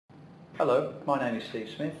Hello, my name is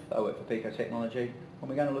Steve Smith. I work for Pico Technology, and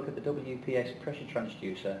we're going to look at the WPS pressure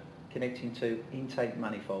transducer connecting to intake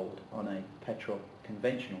manifold on a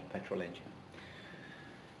conventional petrol engine.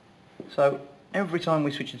 So every time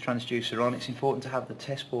we switch the transducer on, it's important to have the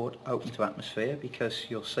test board open to atmosphere, because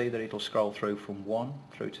you'll see that it'll scroll through from 1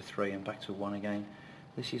 through to 3 and back to 1 again.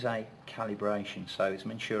 This is a calibration, so it's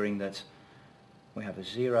ensuring that we have a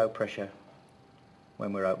 0 pressure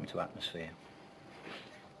when we're open to atmosphere.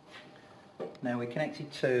 Now we're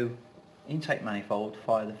connected to intake manifold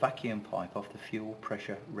via the vacuum pipe off the fuel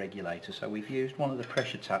pressure regulator. So we've used one of the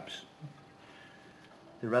pressure taps,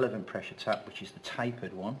 the relevant pressure tap, which is the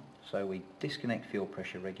tapered one. So we disconnect fuel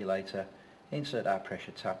pressure regulator, insert our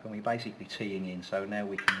pressure tap, and we're basically teeing in, so now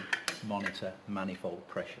we can monitor manifold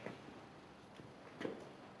pressure.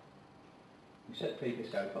 We set the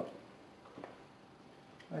PicoScope up.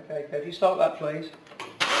 Okay, could you start that please?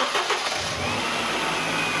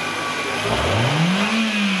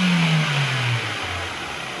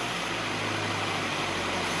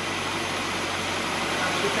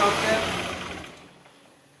 Switch off there.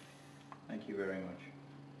 Thank you very much.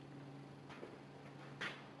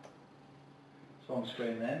 So on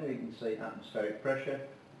screen there we can see atmospheric pressure.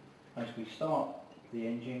 As we start the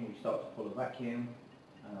engine, we start to pull a vacuum,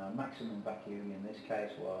 and our maximum vacuum in this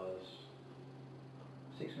case was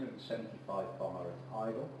 675 bar at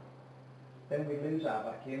idle. Then we lose our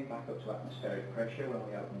vacuum back up to atmospheric pressure when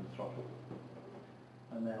we open the throttle.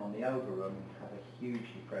 And then on the overrun we have a huge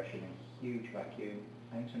depression, a huge vacuum,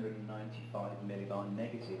 895 millibar,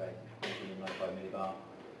 negative 895 millibar.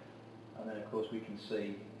 And then of course we can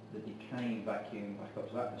see the decaying vacuum back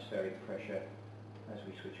up to atmospheric pressure as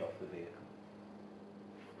we switch off the vehicle.